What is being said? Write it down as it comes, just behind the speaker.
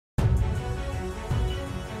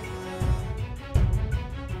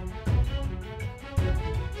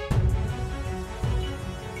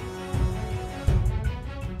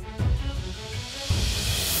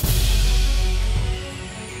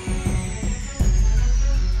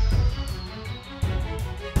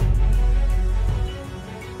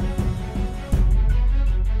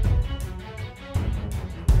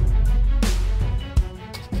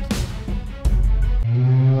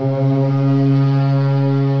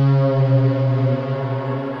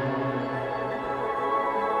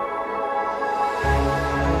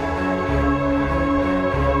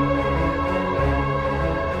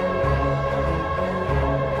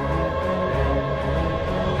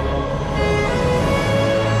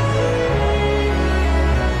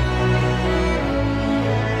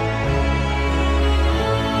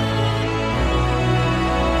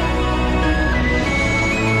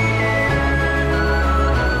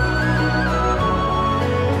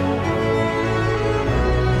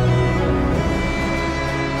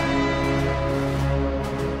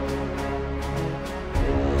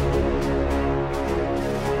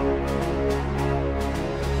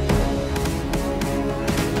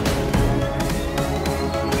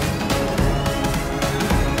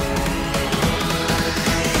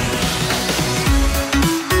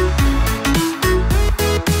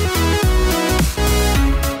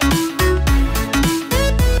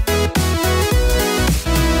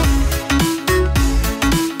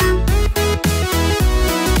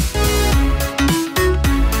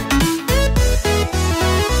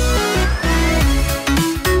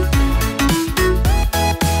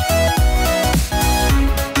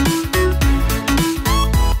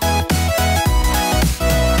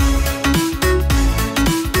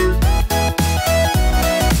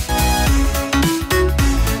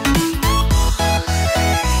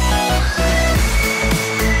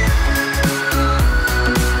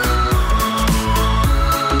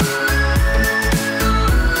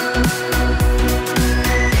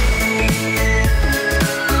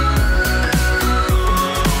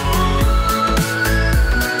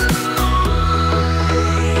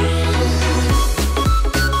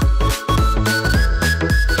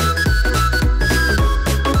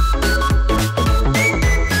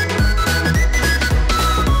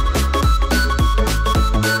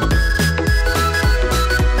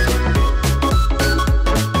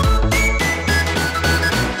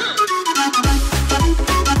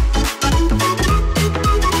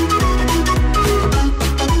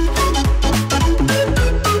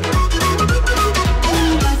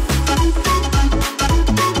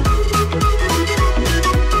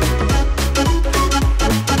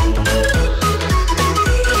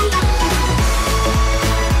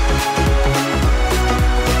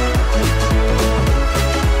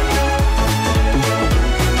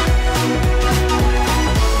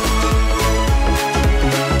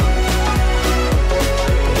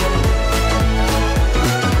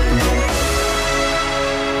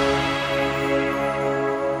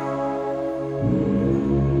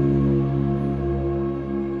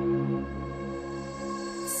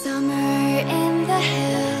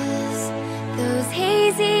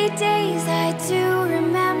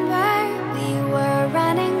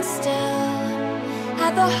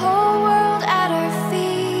the whole world at our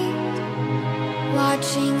feet,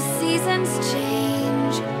 watching seasons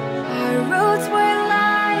change. Our roads were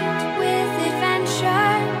lined with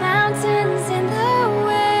adventure, mountains in the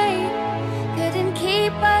way couldn't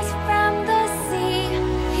keep us from the sea.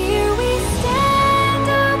 Here we stand,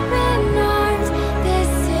 open arms.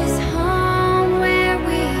 This is home where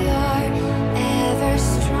we are, ever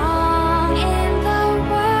strong in the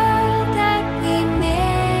world that we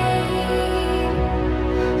made.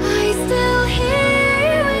 I still hear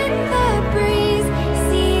you in the breeze,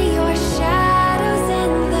 see your shadows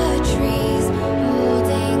in the trees,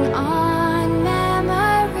 holding on,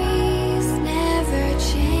 memories never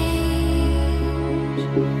change.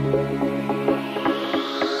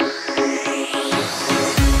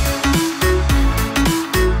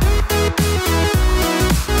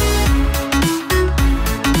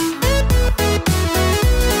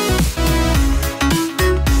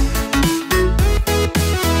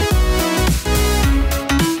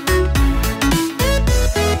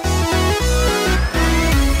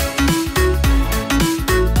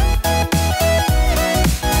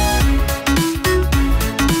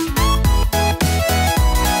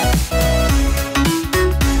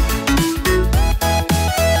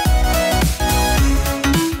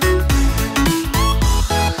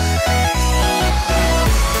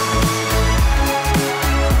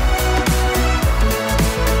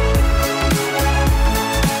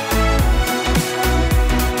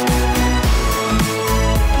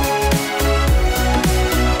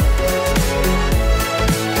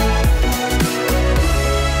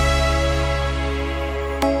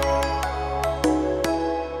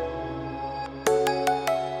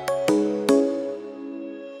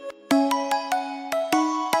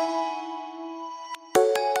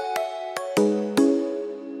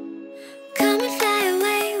 Come and fly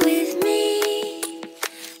away with me.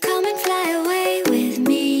 Come and fly away with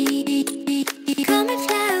me. Come and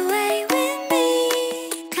fly away with me.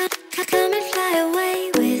 Come and fly away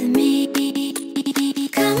with me.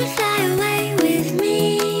 Come and fly away with me.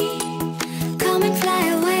 Come and fly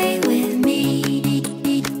away with me.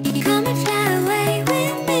 Come and fly away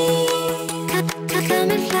with me. Come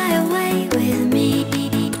and fly away with me.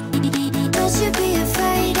 Don't you be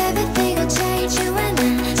afraid, everything will change. You and I,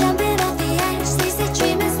 jumping off the edge. They say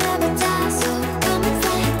dreamers never die, so come and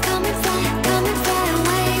fly, come and fly, come and fly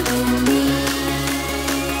away with me.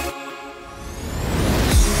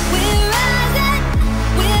 We're rising,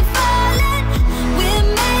 we're falling, we're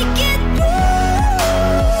making through.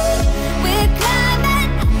 We're climbing,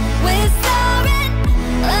 we're soaring,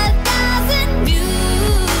 1,000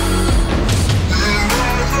 views. We're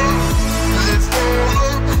rising, we're falling,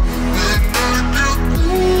 we're making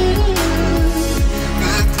through.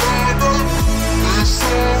 We're climbing, we're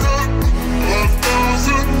soaring, 1,000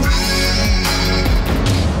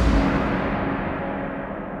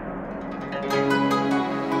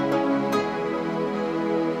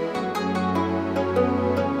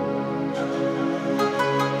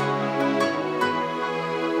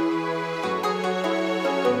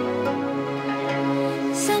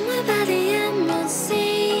 Somewhere by the emerald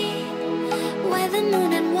sea, where the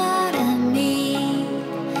moon and water meet,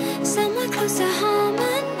 somewhere close to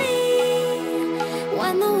harmony,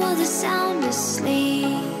 when the world is sound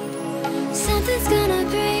asleep. Something's gonna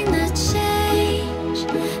bring the change,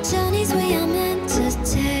 journeys we are meant to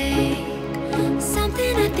take.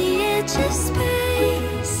 Something at the edge of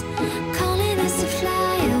space, calling us to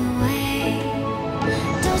fly away.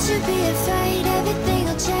 Don't you be afraid, everything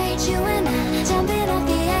will change. You and I, jumping off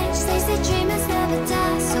the edge. They say dreamers never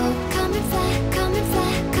die, so come and fly, come and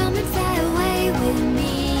fly, come and fly away with me.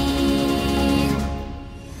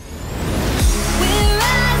 We're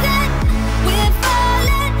rising, we're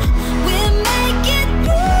falling, we're making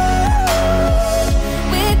through.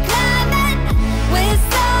 We're climbing, we're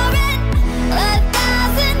soaring,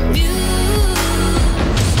 1,000 views.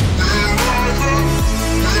 We're rising,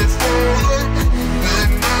 we're falling,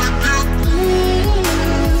 we're making through.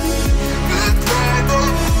 We're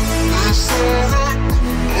climbing, we're soaring,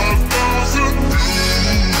 1,000 views.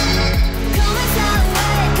 Come and fly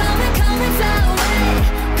away, come and fly away,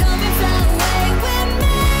 come and fly away with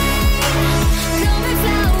me. Come and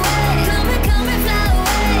fly away, come and fly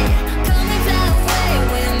away, come and fly away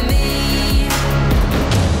with me.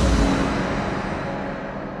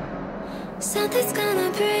 Something's gonna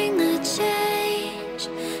bring the change,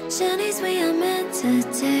 journeys we are meant to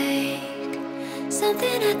take.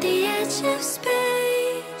 Something at the edge of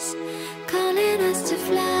space, calling us to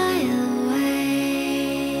fly away.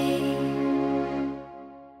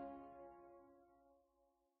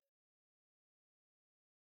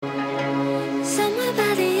 Somewhere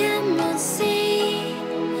by the emerald sea,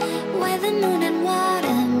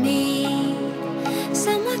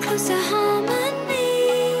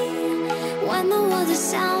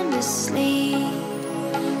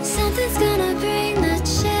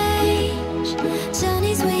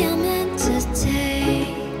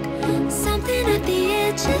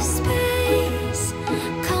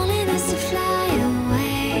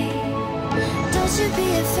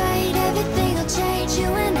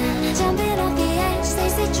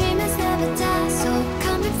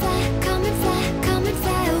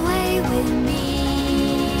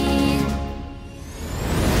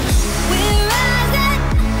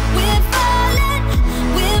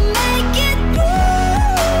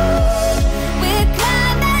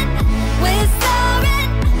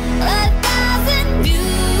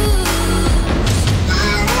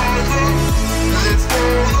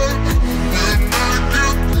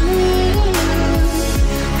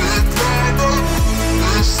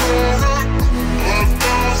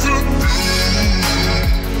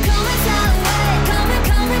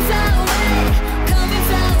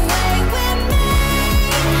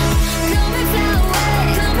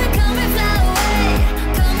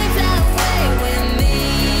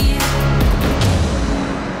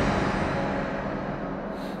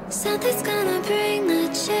 gonna bring the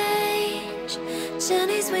change.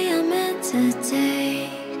 Journeys we are meant to take.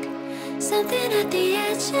 Something at the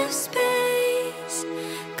edge of space,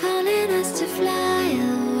 calling us to fly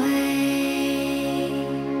away.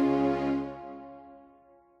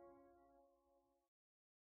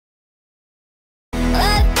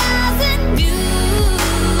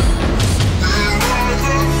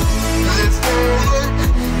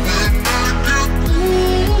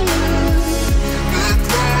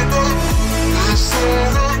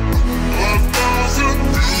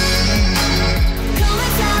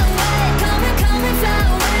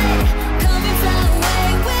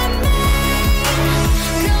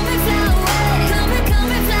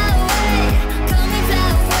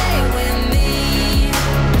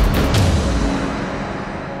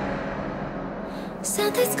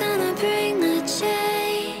 Something's gonna bring the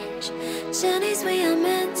change. Journeys we are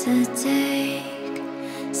meant to take.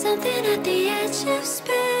 Something at the edge of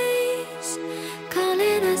space,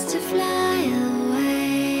 calling us to fly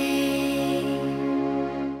away.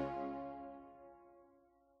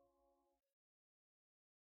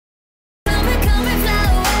 Come and fly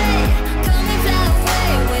away. Come and fly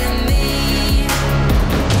away with me.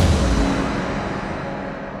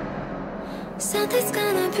 Something's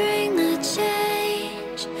gonna bring the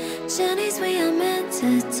change. Journeys we are meant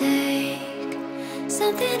to take.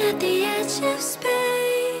 Something at the edge of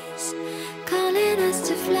space, calling us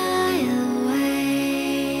to fly away.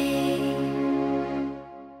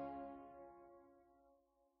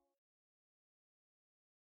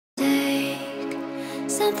 Take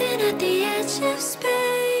something at the edge of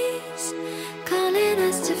space, calling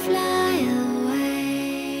us to